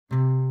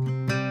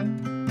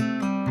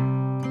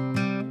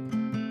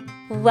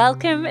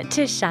Welcome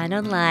to Shine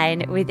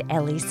Online with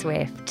Ellie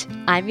Swift.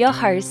 I'm your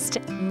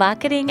host,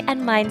 marketing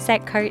and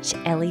mindset coach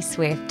Ellie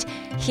Swift,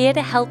 here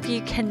to help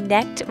you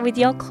connect with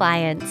your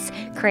clients,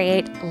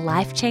 create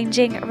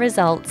life-changing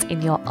results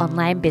in your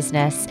online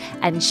business,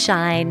 and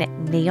shine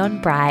neon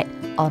bright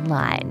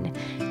online.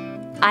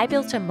 I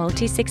built a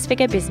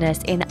multi-six-figure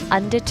business in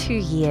under 2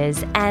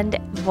 years and,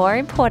 more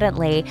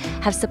importantly,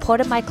 have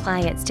supported my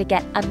clients to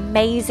get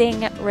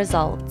amazing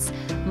results.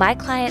 My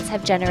clients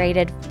have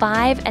generated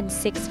 5- and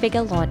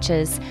 6-figure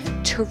launches,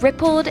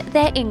 tripled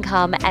their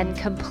income, and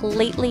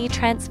completely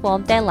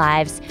transformed their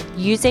lives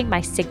using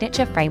my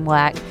signature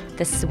framework,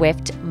 the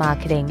Swift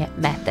Marketing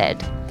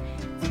Method.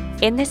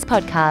 In this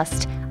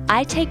podcast,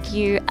 I take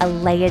you a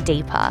layer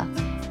deeper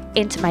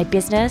into my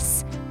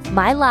business,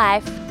 my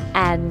life,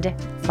 and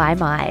my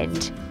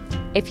mind.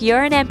 If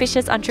you're an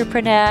ambitious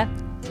entrepreneur,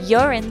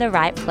 you're in the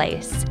right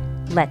place.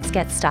 Let's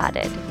get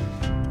started.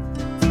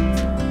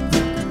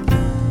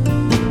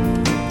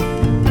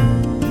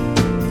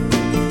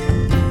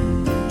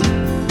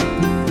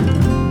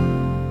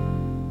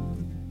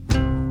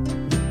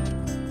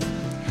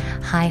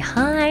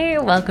 Hi,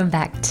 welcome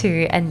back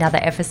to another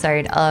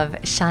episode of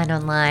Shine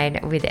Online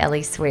with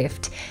Ellie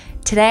Swift.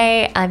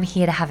 Today, I'm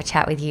here to have a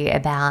chat with you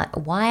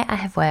about why I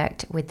have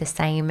worked with the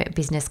same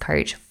business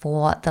coach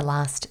for the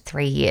last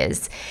 3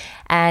 years.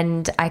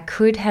 And I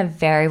could have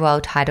very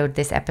well titled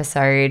this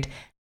episode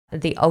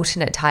the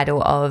alternate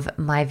title of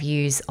My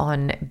Views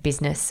on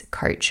Business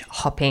Coach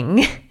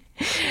Hopping.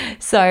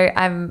 So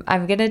I'm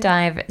going to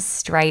dive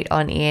straight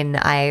on in.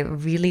 I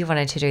really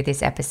wanted to do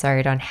this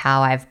episode on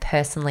how I've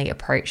personally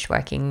approached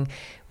working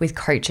with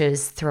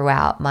coaches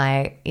throughout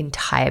my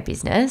entire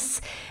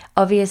business.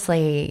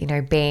 Obviously,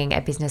 being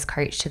a business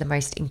coach to the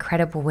most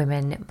incredible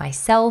women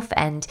myself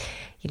and,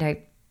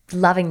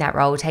 loving that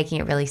role,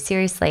 taking it really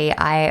seriously,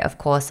 I, of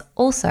course,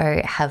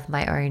 also have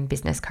my own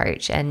business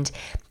coach. And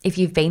if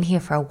you've been here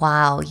for a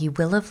while, you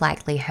will have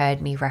likely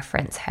heard me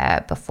reference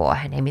her before.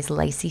 Her name is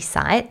Lacey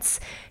Seitz.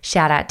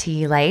 Shout out to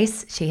you,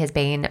 Lace. She has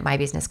been my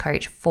business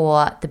coach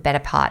for the better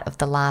part of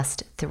the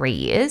last 3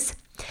 years.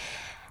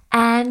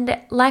 And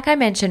like I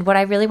mentioned, what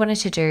I really wanted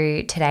to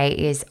do today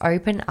is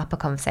open up a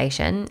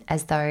conversation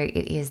as though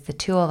it is the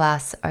two of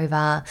us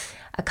over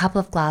a couple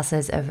of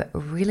glasses of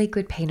really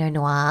good Pinot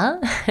Noir,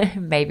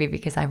 maybe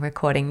because I'm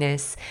recording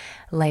this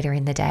later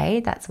in the day.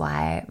 That's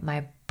why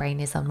my brain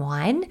is on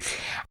wine,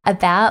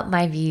 about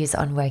my views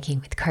on working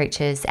with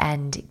coaches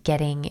and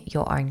getting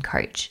your own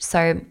coach.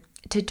 So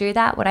to do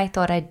that, what I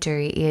thought I'd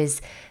do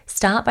is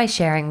start by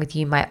sharing with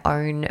you my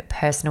own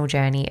personal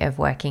journey of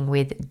working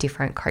with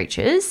different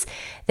coaches.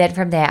 Then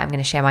from there, I'm going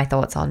to share my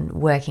thoughts on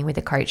working with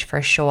a coach for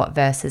a short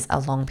versus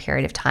a long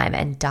period of time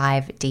and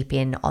dive deep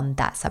in on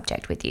that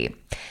subject with you.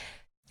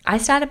 I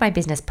started my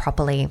business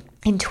properly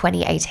in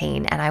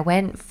 2018 and I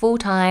went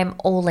full-time,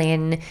 all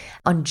in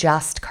on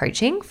just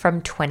coaching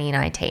from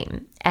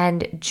 2019.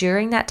 And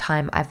during that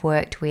time, I've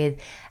worked with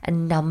a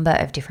number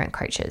of different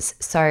coaches.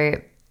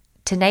 So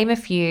to name a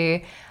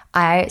few,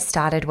 I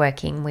started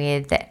working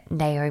with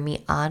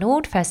Naomi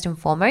Arnold first and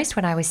foremost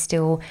when I was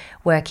still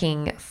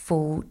working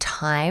full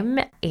time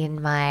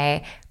in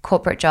my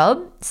corporate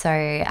job. So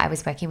I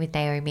was working with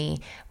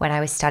Naomi when I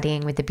was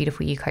studying with the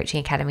Beautiful You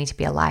Coaching Academy to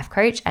be a life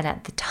coach, and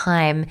at the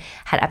time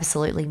had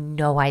absolutely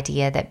no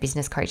idea that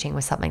business coaching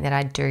was something that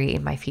I'd do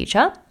in my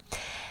future.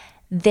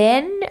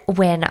 Then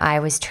when I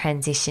was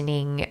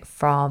transitioning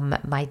from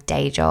my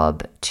day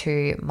job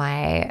to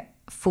my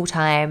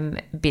full-time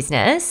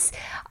business,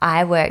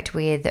 I worked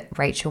with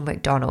Rachel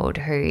McDonald,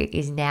 who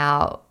is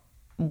now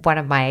one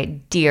of my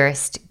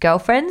dearest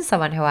girlfriends,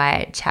 someone who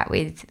I chat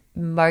with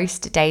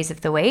most days of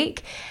the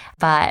week.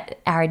 But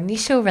our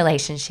initial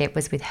relationship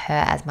was with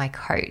her as my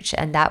coach.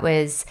 And that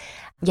was,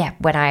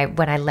 when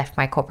I left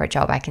my corporate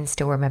job, I can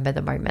still remember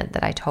the moment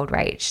that I told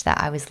Rach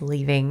that I was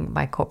leaving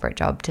my corporate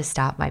job to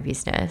start my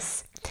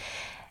business.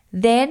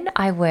 Then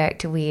I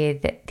worked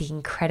with the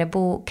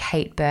incredible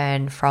Kate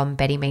Byrne from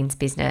Betty Means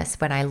Business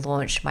when I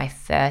launched my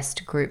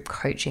first group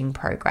coaching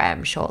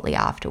program shortly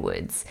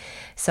afterwards.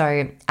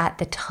 So at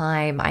the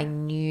time, I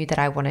knew that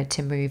I wanted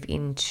to move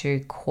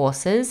into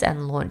courses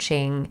and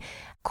launching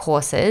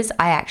courses.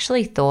 I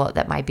actually thought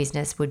that my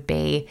business would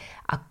be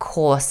a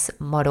course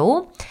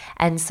model.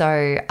 And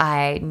so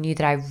I knew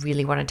that I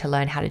really wanted to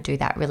learn how to do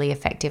that really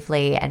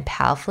effectively and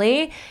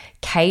powerfully.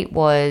 Kate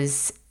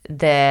was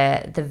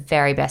the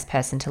very best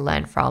person to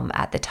learn from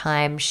at the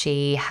time.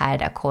 She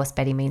had a course,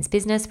 Betty Means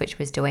Business, which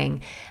was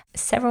doing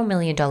several $1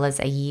 million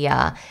a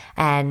year.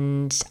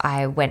 And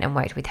I went and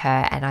worked with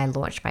her and I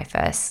launched my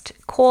first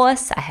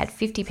course. I had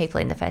 50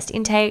 people in the first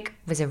intake.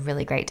 It was a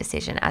really great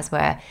decision, as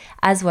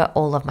were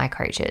all of my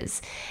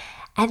coaches.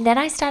 And then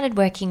I started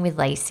working with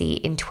Lacey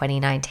in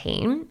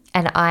 2019,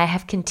 and I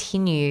have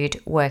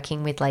continued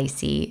working with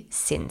Lacey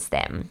since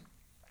then.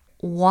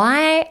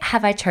 Why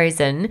have I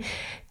chosen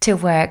to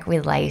work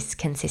with Lace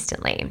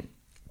consistently?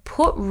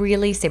 Put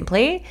really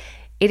simply,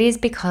 it is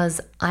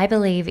because I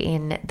believe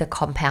in the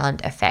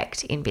compound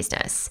effect in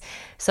business.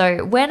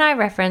 So when I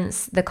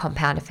reference the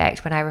compound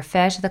effect, when I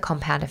refer to the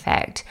compound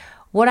effect,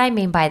 What I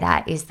mean by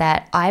that is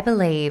that I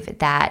believe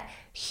that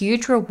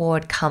huge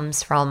reward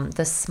comes from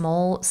the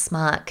small,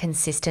 smart,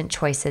 consistent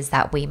choices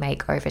that we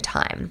make over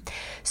time.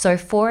 So,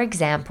 for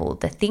example,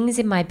 the things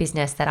in my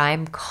business that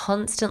I'm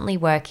constantly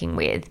working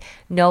with,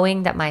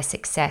 knowing that my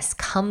success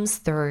comes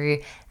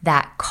through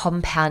that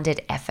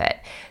compounded effort.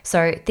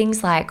 So,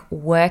 things like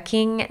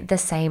working the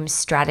same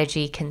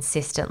strategy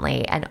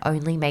consistently and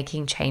only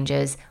making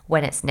changes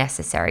when it's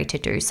necessary to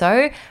do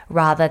so,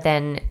 rather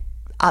than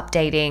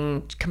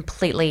updating,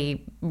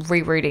 completely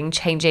rerouting,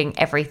 changing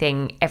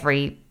everything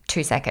every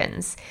 2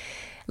 seconds.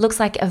 Looks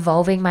like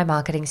evolving my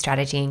marketing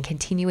strategy and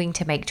continuing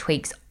to make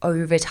tweaks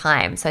over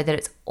time so that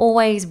it's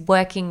always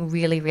working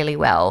really, really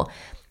well.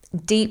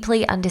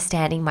 Deeply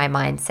understanding my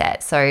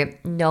mindset, so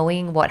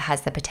knowing what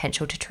has the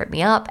potential to trip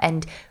me up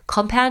and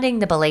compounding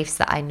the beliefs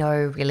that I know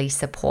really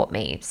support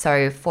me.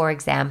 So, for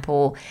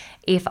example,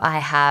 if I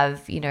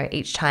have,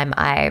 each time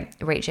I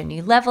reach a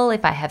new level,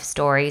 if I have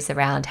stories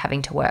around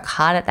having to work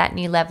hard at that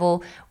new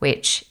level,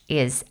 which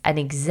is an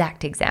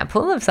exact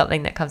example of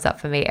something that comes up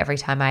for me every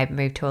time I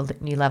move to a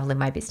new level in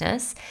my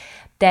business,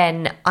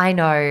 then I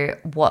know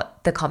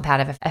what the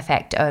compound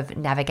effect of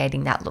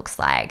navigating that looks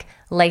like.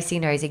 Lacey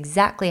knows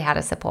exactly how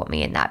to support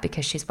me in that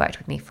because she's worked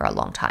with me for a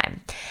long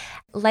time.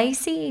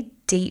 Lacey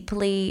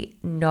deeply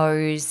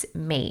knows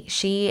me.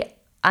 She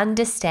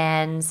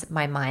understands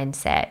my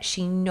mindset.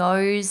 She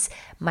knows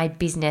my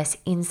business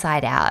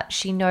inside out.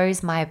 She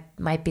knows my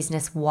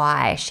business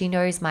why. She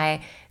knows my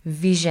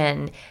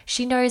vision.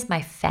 She knows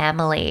my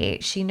family.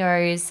 She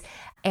knows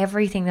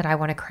everything that I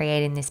want to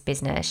create in this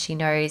business. She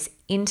knows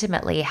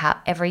intimately how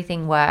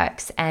everything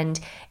works and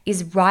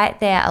is right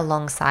there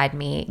alongside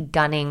me,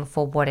 gunning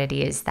for what it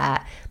is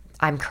that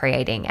I'm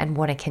creating and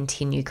want to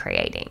continue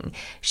creating.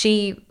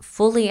 She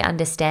fully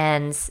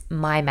understands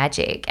my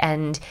magic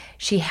and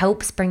she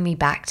helps bring me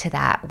back to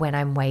that when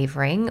I'm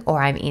wavering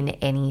or I'm in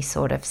any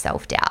sort of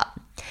self-doubt.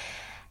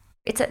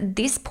 It's at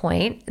this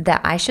point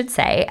that I should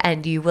say,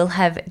 and you will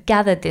have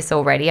gathered this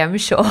already, I'm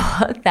sure,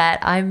 that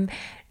I'm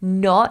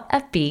not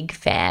a big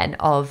fan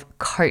of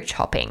coach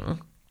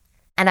hopping.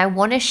 And I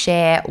want to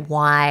share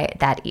why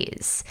that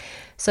is.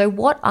 So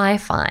what I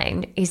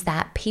find is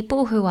that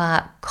people who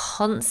are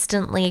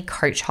constantly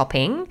coach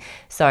hopping,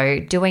 so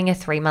doing a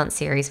 3-month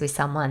series with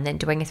someone, then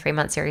doing a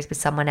 3-month series with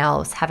someone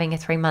else, having a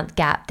 3-month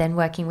gap, then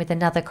working with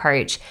another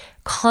coach,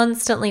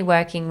 constantly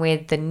working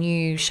with the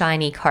new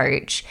shiny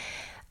coach,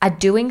 are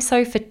doing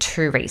so for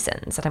 2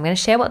 reasons. And I'm going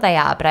to share what they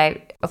are, but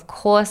I, of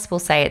course, will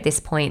say at this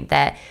point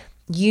that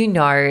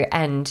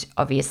and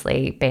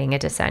obviously being a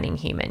discerning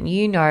human,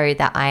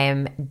 that I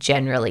am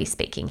generally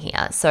speaking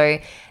here. So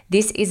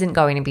this isn't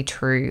going to be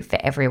true for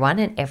everyone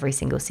in every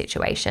single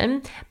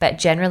situation, but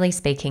generally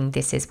speaking,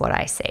 this is what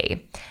I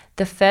see.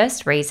 The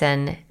first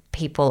reason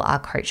people are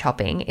coach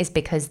hopping is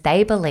because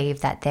they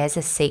believe that there's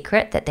a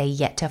secret that they're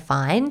yet to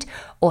find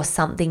or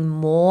something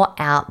more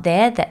out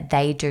there that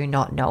they do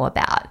not know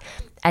about.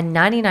 And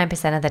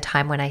 99% of the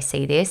time when I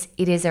see this,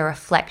 it is a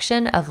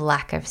reflection of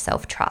lack of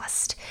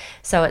self-trust.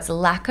 So it's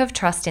lack of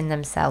trust in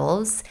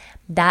themselves,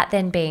 that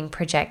then being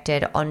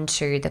projected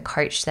onto the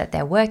coach that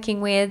they're working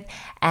with,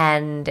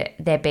 and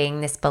there being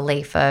this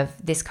belief of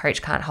this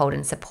coach can't hold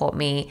and support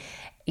me.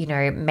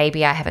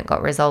 Maybe I haven't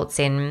got results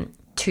in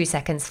 2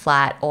 seconds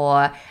flat,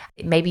 or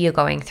maybe you're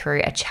going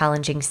through a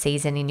challenging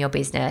season in your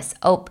business.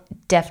 Oh,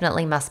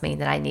 definitely must mean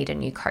that I need a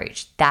new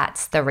coach.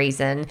 That's the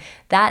reason.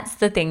 That's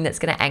the thing that's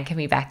going to anchor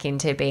me back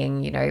into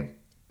being,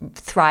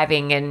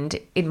 thriving and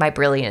in my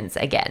brilliance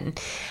again.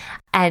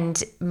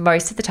 And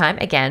most of the time,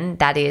 again,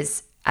 that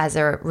is as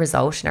a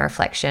result and a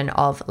reflection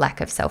of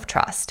lack of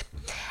self-trust.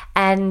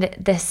 And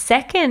the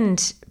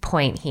second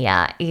point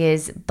here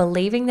is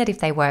believing that if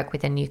they work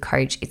with a new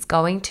coach, it's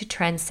going to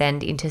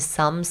transcend into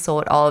some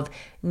sort of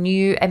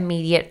new,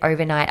 immediate,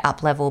 overnight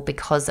up level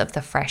because of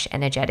the fresh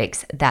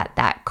energetics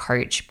that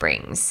coach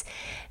brings.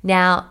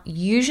 Now,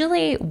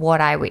 usually what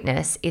I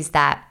witness is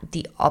that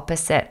the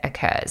opposite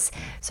occurs.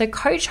 So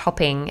coach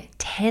hopping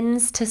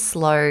tends to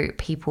slow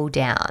people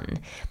down.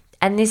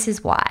 And this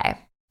is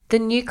why. The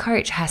new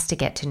coach has to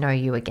get to know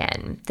you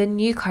again. The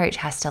new coach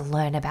has to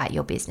learn about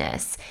your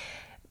business.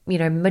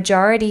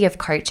 Majority of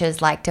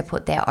coaches like to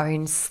put their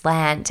own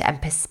slant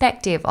and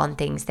perspective on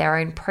things, their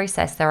own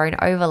process, their own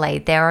overlay,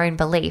 their own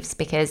beliefs,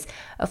 because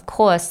of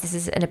course, this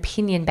is an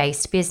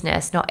opinion-based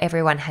business. Not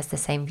everyone has the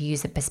same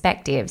views and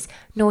perspectives,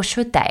 nor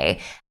should they.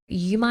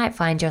 You might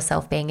find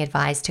yourself being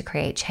advised to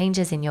create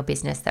changes in your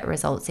business that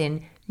results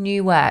in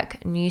new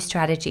work, new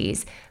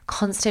strategies,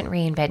 constant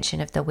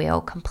reinvention of the wheel,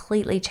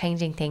 completely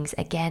changing things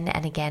again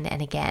and again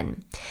and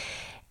again.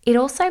 It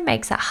also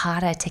makes it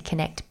harder to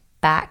connect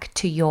back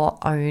to your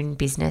own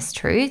business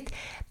truth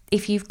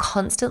if you've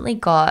constantly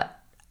got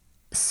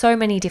so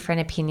many different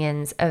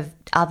opinions of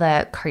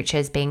other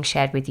coaches being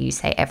shared with you,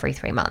 say every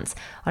 3 months.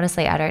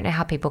 Honestly, I don't know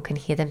how people can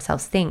hear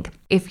themselves think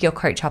if you're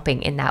coach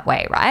hopping in that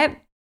way, right?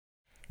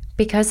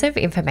 Because of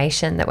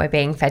information that we're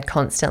being fed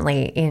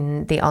constantly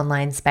in the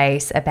online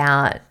space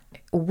about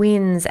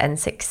wins and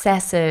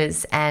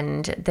successes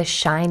and the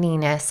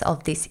shininess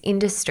of this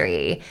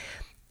industry,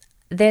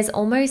 there's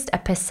almost a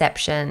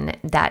perception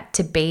that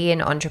to be in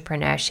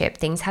entrepreneurship,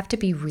 things have to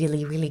be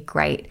really, really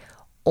great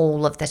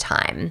all of the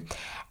time.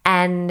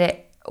 And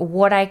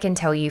what I can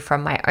tell you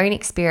from my own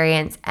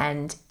experience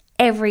and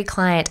every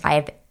client I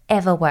have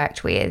ever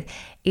worked with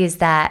is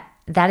that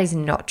that is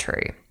not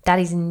true. That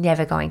is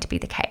never going to be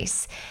the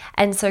case.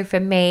 And so for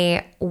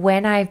me,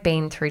 when I've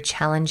been through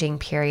challenging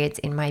periods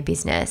in my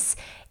business,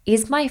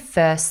 is my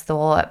first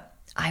thought,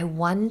 I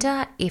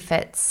wonder if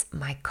it's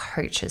my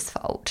coach's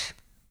fault.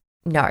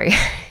 No,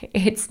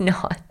 it's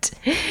not.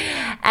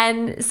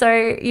 And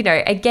so,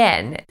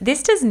 again,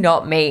 this does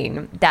not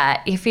mean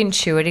that if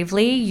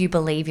intuitively you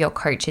believe your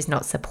coach is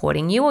not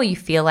supporting you or you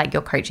feel like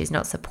your coach is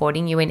not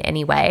supporting you in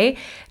any way,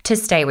 to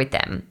stay with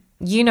them.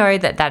 You know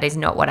that that is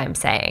not what I'm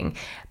saying.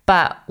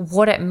 But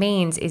what it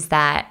means is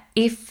that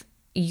if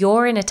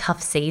you're in a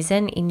tough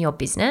season in your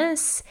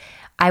business,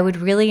 I would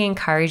really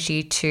encourage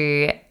you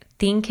to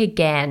think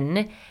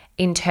again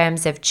in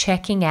terms of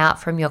checking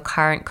out from your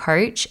current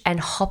coach and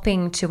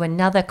hopping to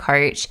another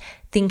coach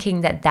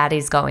thinking that that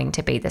is going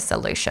to be the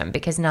solution,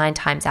 because 9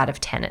 times out of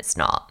 10 it's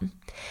not.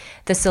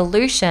 The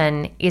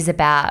solution is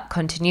about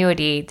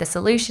continuity. The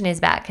solution is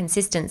about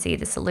consistency.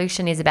 The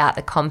solution is about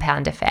the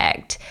compound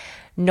effect,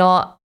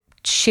 not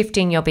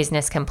shifting your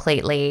business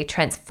completely,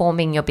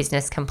 transforming your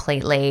business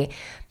completely,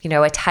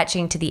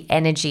 attaching to the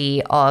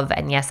energy of,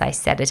 and yes, I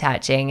said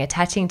attaching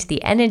to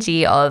the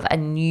energy of a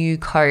new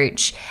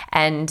coach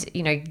and,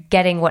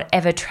 getting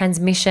whatever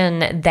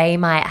transmission they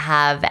might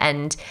have,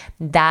 and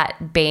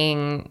that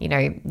being,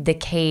 the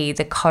key,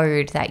 the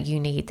code that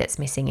you need that's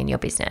missing in your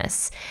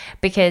business.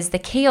 Because the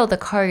key or the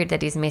code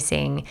that is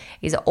missing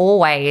is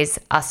always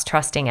us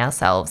trusting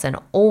ourselves and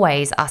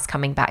always us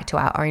coming back to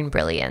our own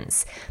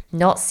brilliance,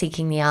 not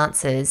seeking the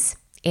answers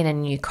in a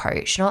new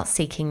coach, not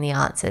seeking the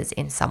answers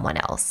in someone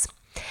else.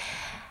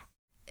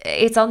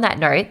 It's on that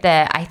note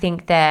that I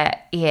think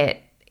that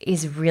it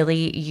is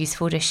really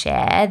useful to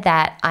share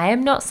that I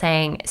am not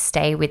saying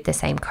stay with the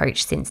same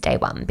coach since day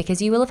one,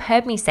 because you will have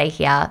heard me say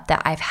here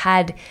that I've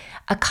had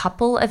a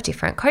couple of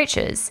different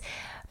coaches.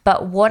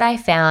 But what I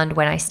found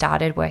when I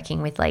started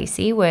working with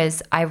Lacey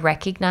was I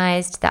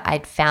recognized that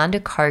I'd found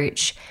a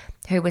coach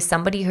who was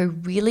somebody who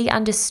really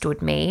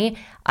understood me,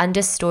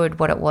 understood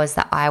what it was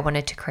that I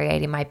wanted to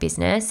create in my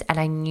business, and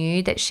I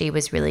knew that she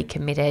was really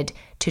committed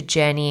to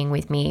journeying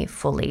with me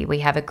fully. We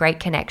have a great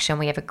connection.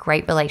 We have a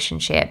great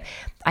relationship.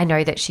 I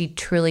know that she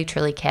truly,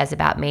 truly cares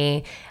about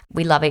me.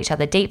 We love each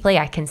other deeply.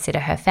 I consider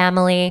her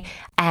family,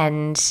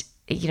 and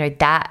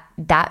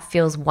that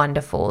feels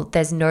wonderful.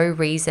 There's no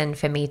reason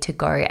for me to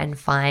go and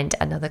find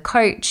another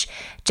coach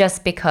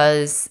just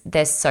because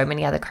there's so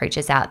many other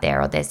coaches out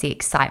there, or there's the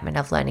excitement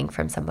of learning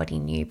from somebody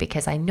new,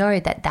 because I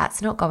know that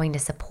that's not going to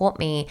support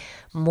me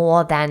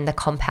more than the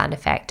compound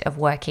effect of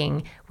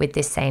working with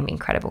this same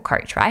incredible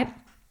coach, right?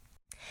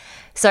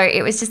 So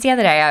it was just the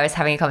other day I was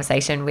having a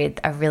conversation with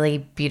a really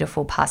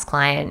beautiful past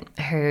client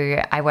who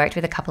I worked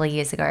with a couple of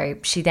years ago.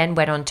 She then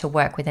went on to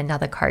work with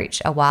another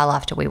coach a while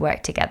after we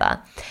worked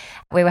together.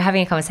 We were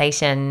having a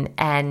conversation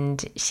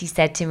and she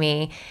said to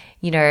me,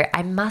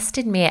 I must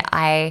admit,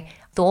 I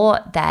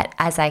thought that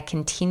as I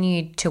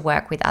continued to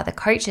work with other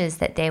coaches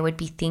that there would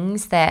be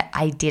things that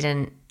I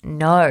didn't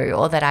know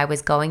or that I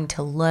was going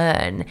to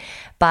learn.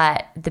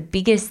 But the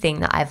biggest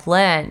thing that I've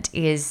learned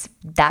is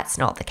that's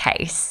not the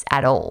case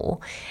at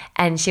all.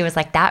 And she was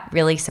like, that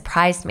really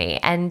surprised me.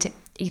 And,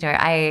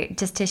 I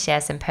just to share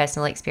some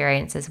personal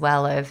experience as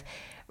well of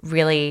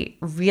really,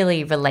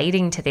 really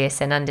relating to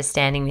this and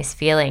understanding this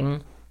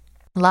feeling.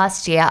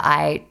 Last year,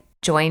 I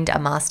joined a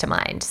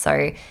mastermind.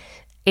 So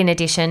in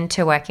addition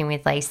to working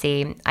with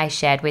Lacey, I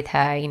shared with her,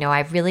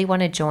 I really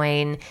want to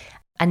join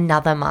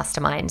another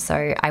mastermind.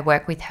 So I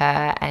work with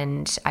her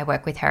in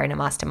a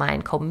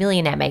mastermind called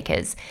Millionaire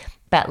Makers.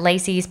 But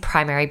Lacey's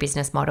primary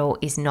business model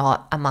is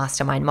not a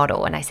mastermind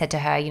model. And I said to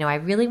her, I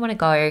really want to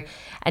go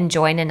and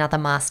join another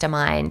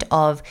mastermind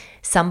of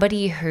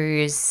somebody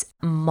whose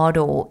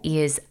model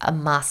is a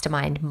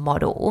mastermind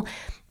model,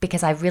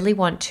 because I really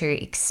want to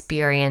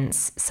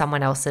experience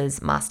someone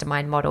else's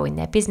mastermind model in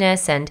their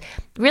business and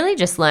really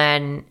just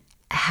learn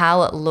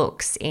how it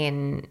looks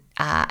in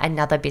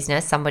another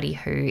business, somebody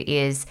who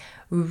is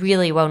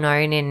really well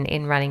known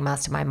in running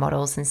mastermind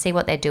models, and see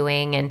what they're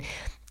doing and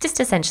just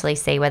essentially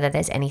see whether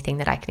there's anything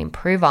that I can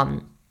improve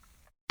on.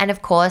 And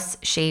of course,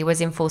 she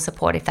was in full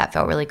support if that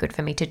felt really good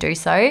for me to do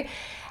so.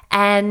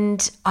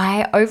 And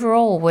I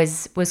overall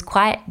was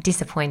quite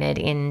disappointed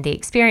in the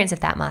experience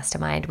of that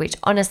mastermind, which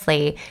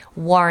honestly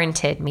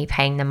warranted me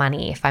paying the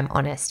money, if I'm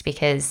honest,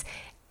 because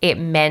it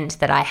meant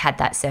that I had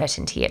that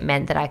certainty. It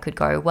meant that I could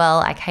go, well,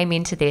 I came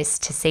into this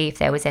to see if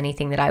there was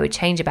anything that I would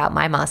change about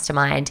my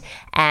mastermind,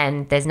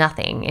 and there's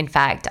nothing. In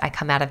fact, I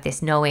come out of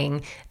this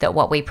knowing that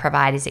what we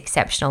provide is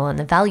exceptional and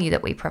the value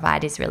that we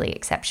provide is really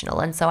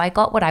exceptional. And so I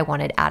got what I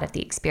wanted out of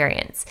the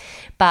experience.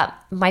 But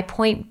my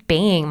point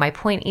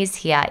is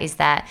here is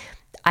that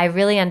I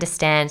really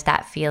understand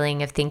that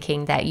feeling of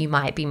thinking that you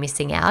might be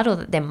missing out, or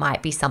that there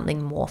might be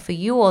something more for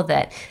you, or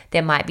that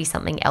there might be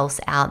something else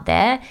out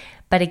there.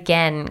 But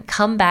again,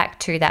 come back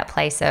to that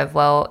place of,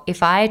 well,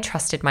 if I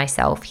trusted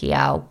myself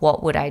here,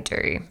 what would I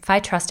do? If I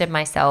trusted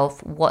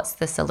myself, what's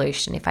the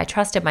solution? If I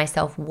trusted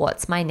myself,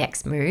 what's my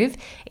next move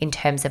in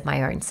terms of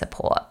my own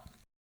support?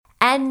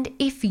 And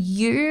if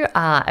you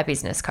are a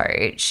business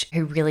coach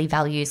who really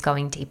values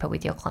going deeper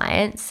with your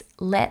clients,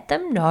 let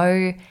them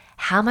know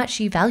how much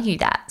you value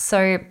that.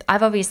 So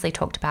I've obviously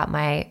talked about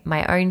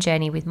my own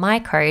journey with my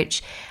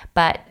coach,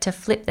 but to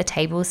flip the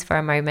tables for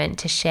a moment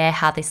to share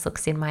how this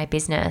looks in my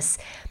business,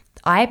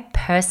 I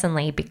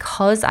personally,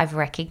 because I've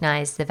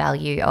recognized the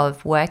value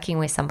of working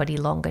with somebody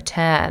longer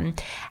term,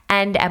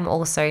 and am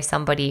also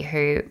somebody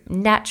who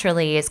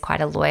naturally is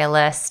quite a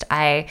loyalist.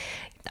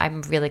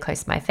 I'm really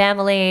close to my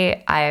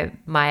family.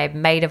 My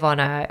maid of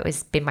honor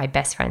has been my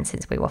best friend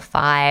since we were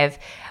 5.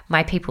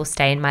 My people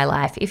stay in my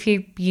life. If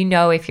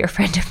you're a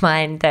friend of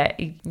mine, that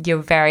you're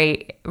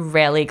very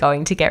rarely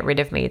going to get rid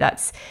of me.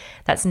 That's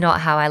not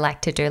how I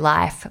like to do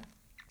life.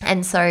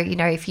 And so,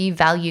 if you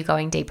value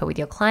going deeper with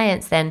your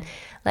clients, then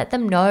let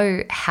them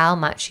know how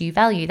much you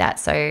value that.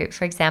 So,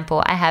 for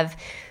example, I have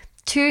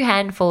 2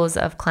 handfuls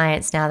of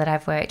clients now that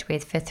I've worked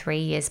with for 3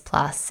 years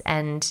plus,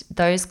 and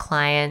those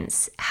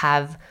clients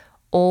have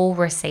all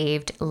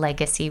received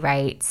legacy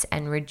rates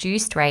and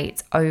reduced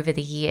rates over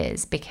the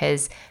years,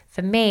 because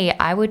for me,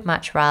 I would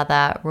much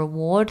rather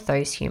reward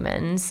those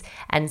humans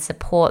and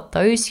support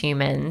those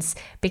humans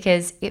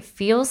because it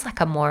feels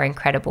like a more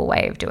incredible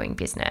way of doing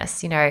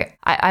business.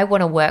 I want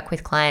to work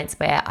with clients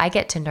where I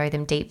get to know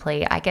them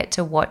deeply. I get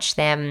to watch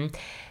them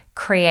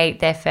create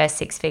their first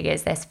 6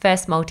 figures, their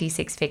first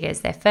multi-6 figures,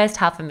 their first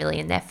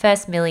 $500,000, their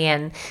first $1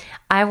 million.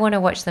 I want to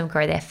watch them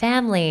grow their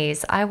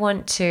families. I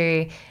want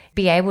to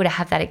be able to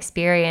have that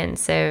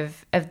experience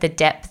of the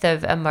depth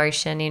of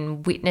emotion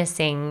in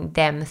witnessing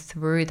them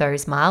through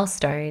those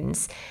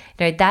milestones.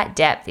 That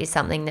depth is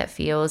something that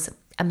feels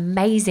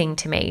amazing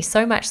to me,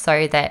 so much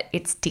so that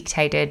it's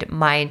dictated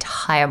my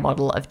entire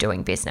model of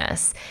doing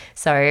business.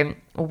 So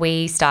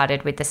we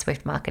started with the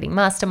Swift Marketing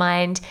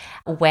Mastermind.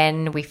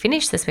 When we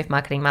finished the Swift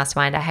Marketing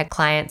Mastermind, I had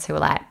clients who were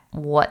like,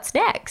 what's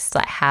next?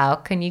 Like, how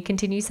can you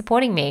continue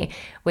supporting me?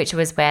 Which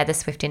was where the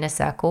Swift Inner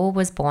Circle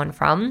was born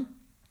from.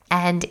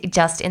 And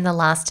just in the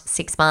last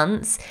 6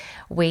 months,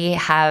 we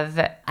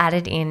have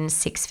added in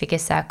Six Figure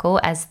Circle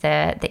as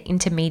the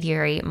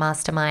intermediary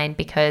mastermind,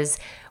 because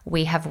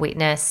we have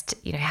witnessed,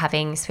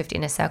 having Swift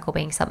Inner Circle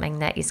being something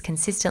that is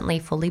consistently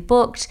fully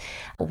booked.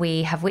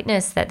 We have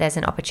witnessed that there's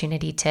an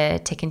opportunity to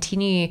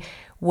continue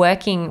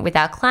working with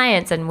our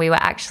clients, and we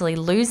were actually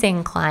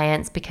losing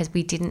clients because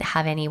we didn't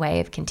have any way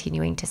of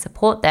continuing to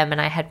support them. And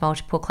I had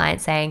multiple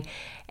clients saying,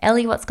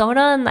 Ellie, what's going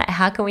on? Like,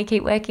 how can we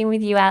keep working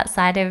with you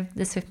outside of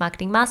the Swift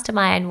Marketing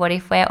Mastermind? What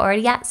if we're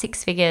already at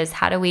 6 figures?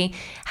 How do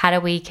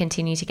we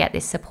continue to get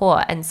this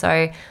support? And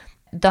so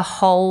the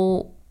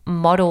whole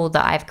model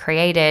that I've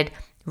created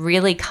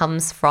really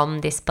comes from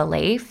this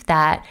belief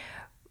that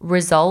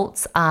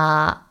results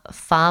are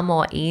far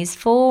more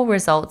easeful,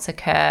 results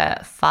occur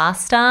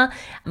faster,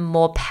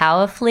 more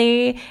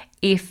powerfully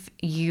if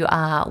you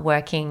are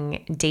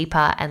working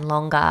deeper and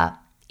longer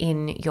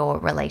in your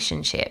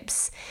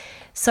relationships.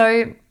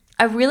 So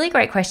a really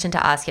great question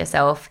to ask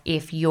yourself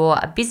if you're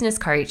a business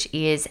coach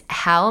is,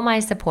 how am I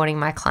supporting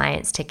my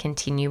clients to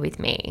continue with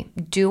me?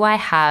 Do I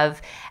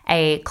have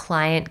a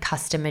client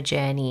customer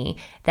journey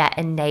that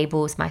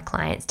enables my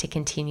clients to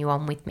continue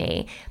on with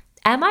me?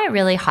 Am I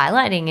really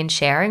highlighting and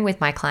sharing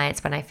with my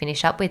clients when I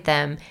finish up with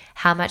them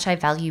how much I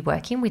value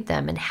working with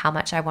them and how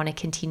much I want to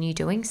continue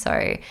doing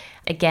so?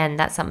 Again,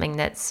 that's something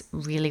that's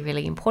really,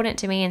 really important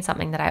to me and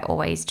something that I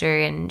always do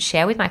and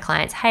share with my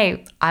clients.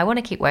 Hey, I want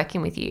to keep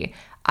working with you.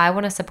 I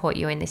want to support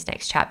you in this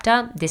next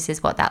chapter. This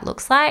is what that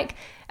looks like.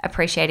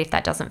 Appreciate if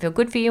that doesn't feel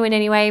good for you in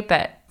any way,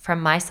 but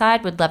from my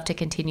side, would love to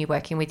continue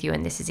working with you,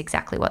 and this is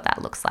exactly what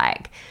that looks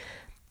like.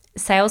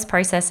 Sales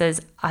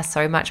processes are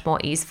so much more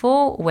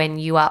easeful when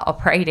you are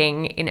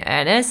operating in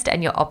earnest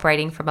and you're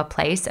operating from a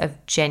place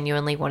of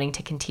genuinely wanting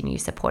to continue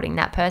supporting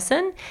that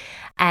person.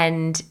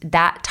 And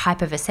that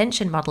type of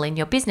ascension model in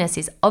your business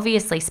is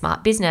obviously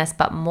smart business,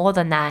 but more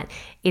than that,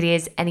 it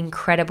is an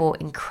incredible,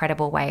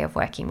 incredible way of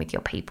working with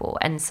your people.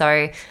 And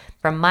so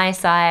from my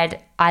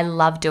side, I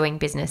love doing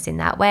business in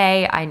that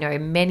way. I know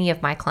many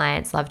of my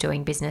clients love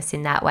doing business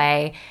in that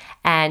way.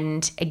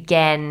 And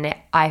again,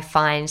 I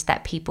find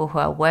that people who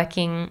are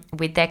working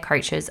with their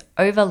coaches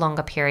over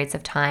longer periods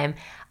of time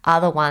are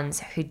the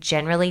ones who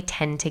generally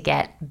tend to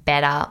get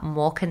better,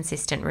 more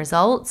consistent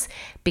results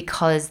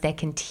because they're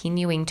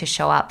continuing to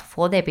show up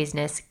for their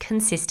business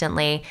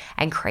consistently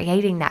and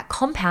creating that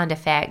compound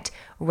effect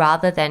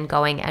rather than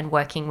going and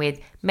working with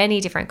many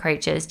different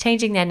coaches,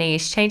 changing their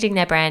niche, changing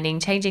their branding,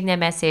 changing their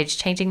message,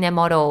 changing their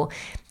model,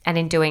 and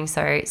in doing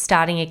so,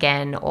 starting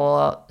again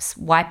or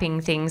wiping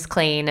things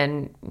clean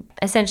and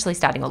essentially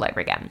starting all over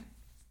again.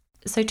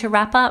 So to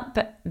wrap up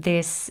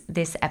this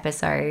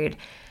episode,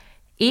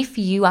 if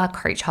you are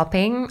coach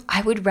hopping,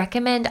 I would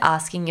recommend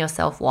asking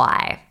yourself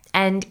why.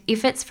 And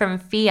if it's from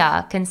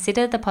fear,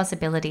 consider the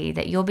possibility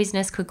that your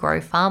business could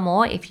grow far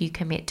more if you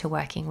commit to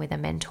working with a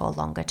mentor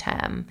longer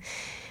term.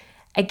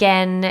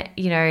 Again,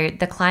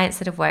 the clients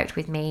that have worked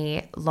with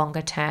me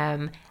longer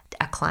term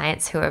are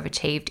clients who have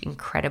achieved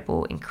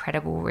incredible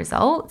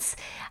results.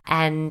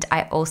 And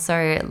I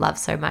also love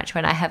so much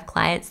when I have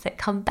clients that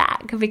come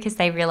back because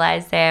they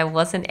realize there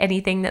wasn't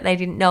anything that they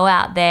didn't know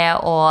out there,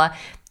 or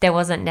there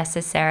wasn't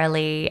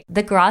necessarily,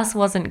 the grass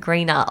wasn't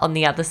greener on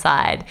the other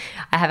side.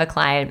 I have a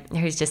client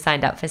who's just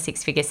signed up for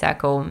Six Figure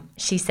Circle.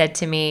 She said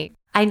to me,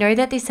 I know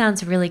that this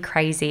sounds really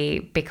crazy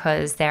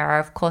because there are,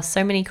 of course,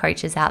 so many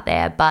coaches out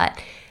there, but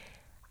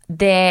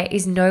there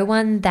is no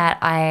one else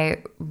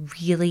I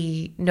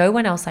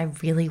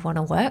really want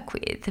to work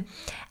with.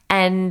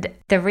 And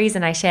the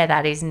reason I share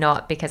that is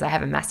not because I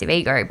have a massive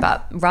ego,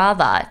 but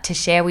rather to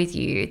share with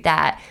you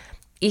that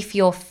if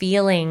you're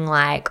feeling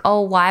like, oh,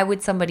 why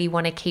would somebody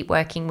want to keep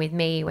working with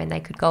me when they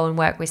could go and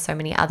work with so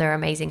many other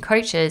amazing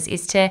coaches,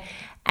 is to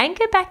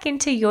anchor back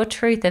into your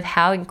truth of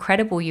how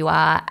incredible you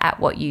are at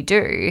what you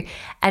do,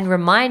 and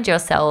remind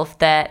yourself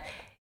that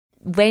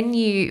when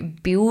you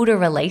build a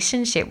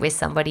relationship with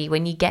somebody,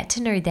 when you get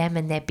to know them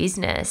and their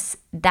business,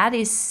 that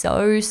is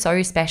so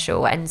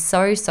special and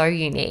so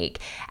unique,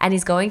 and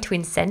is going to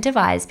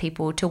incentivize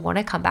people to want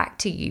to come back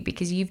to you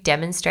because you've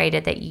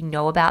demonstrated that you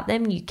know about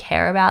them, you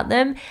care about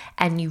them,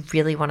 and you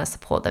really want to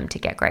support them to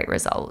get great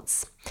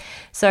results.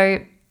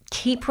 So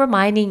keep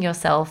reminding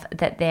yourself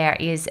that there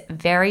is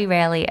very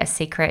rarely a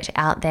secret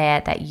out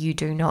there that you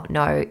do not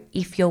know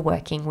if you're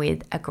working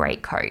with a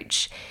great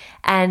coach.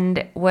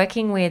 And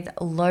working with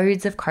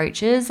loads of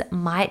coaches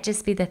might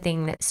just be the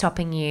thing that's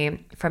stopping you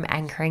from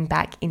anchoring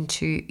back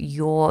into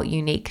your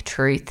unique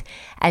truth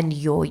and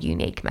your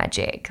unique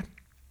magic.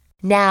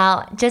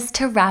 Now, just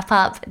to wrap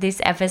up this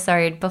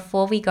episode,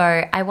 before we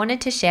go, I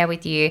wanted to share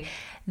with you,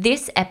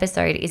 this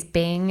episode is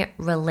being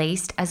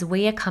released as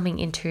we are coming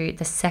into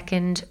the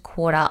second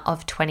quarter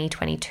of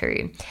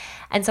 2022.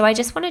 And so I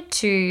just wanted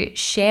to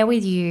share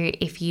with you,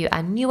 if you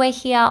are newer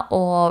here,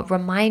 or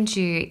remind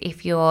you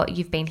if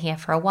you've been here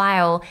for a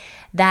while,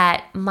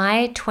 that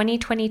my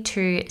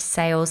 2022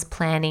 sales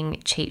planning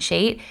cheat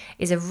sheet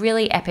is a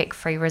really epic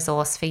free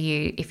resource for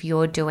you if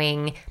you're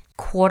doing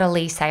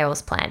quarterly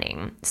sales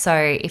planning.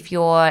 So if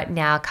you're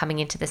now coming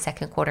into the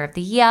second quarter of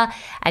the year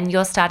and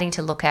you're starting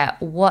to look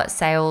at what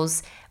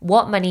sales,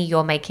 what money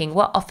you're making,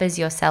 what offers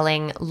you're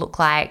selling look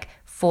like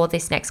for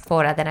this next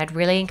quarter, then I'd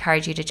really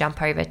encourage you to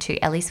jump over to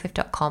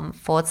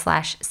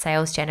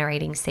ellyswift.com/sales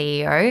generating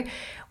CEO,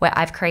 where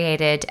I've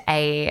created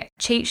a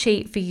cheat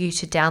sheet for you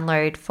to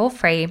download for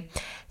free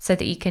so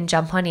that you can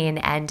jump on in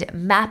and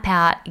map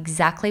out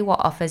exactly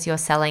what offers you're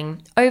selling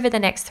over the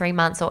next 3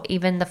 months, or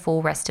even the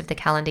full rest of the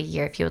calendar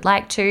year if you would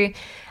like to.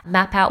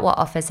 Map out what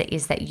offers it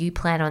is that you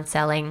plan on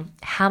selling,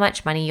 how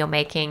much money you're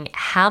making,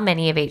 how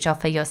many of each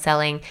offer you're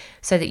selling,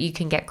 so that you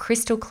can get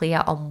crystal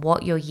clear on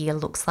what your year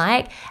looks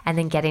like, and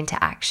then get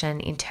into action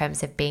in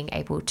terms of being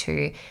able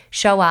to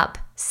show up,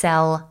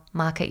 sell,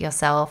 market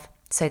yourself,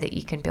 so that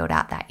you can build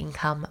out that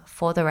income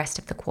for the rest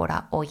of the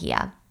quarter or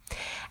year.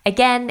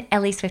 Again,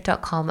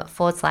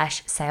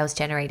 ellyswift.com/sales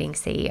generating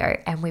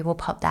CEO, and we will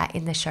pop that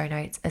in the show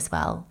notes as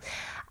well.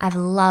 I've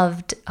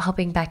loved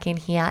hopping back in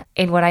here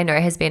in what I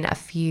know has been a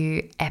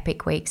few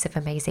epic weeks of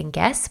amazing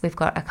guests. We've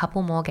got a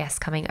couple more guests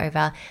coming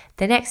over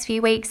the next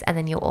few weeks, and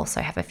then you'll also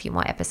have a few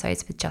more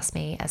episodes with just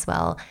me as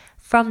well.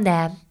 From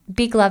there,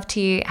 big love to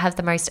you. Have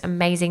the most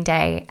amazing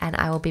day, and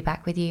I will be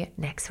back with you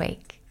next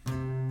week.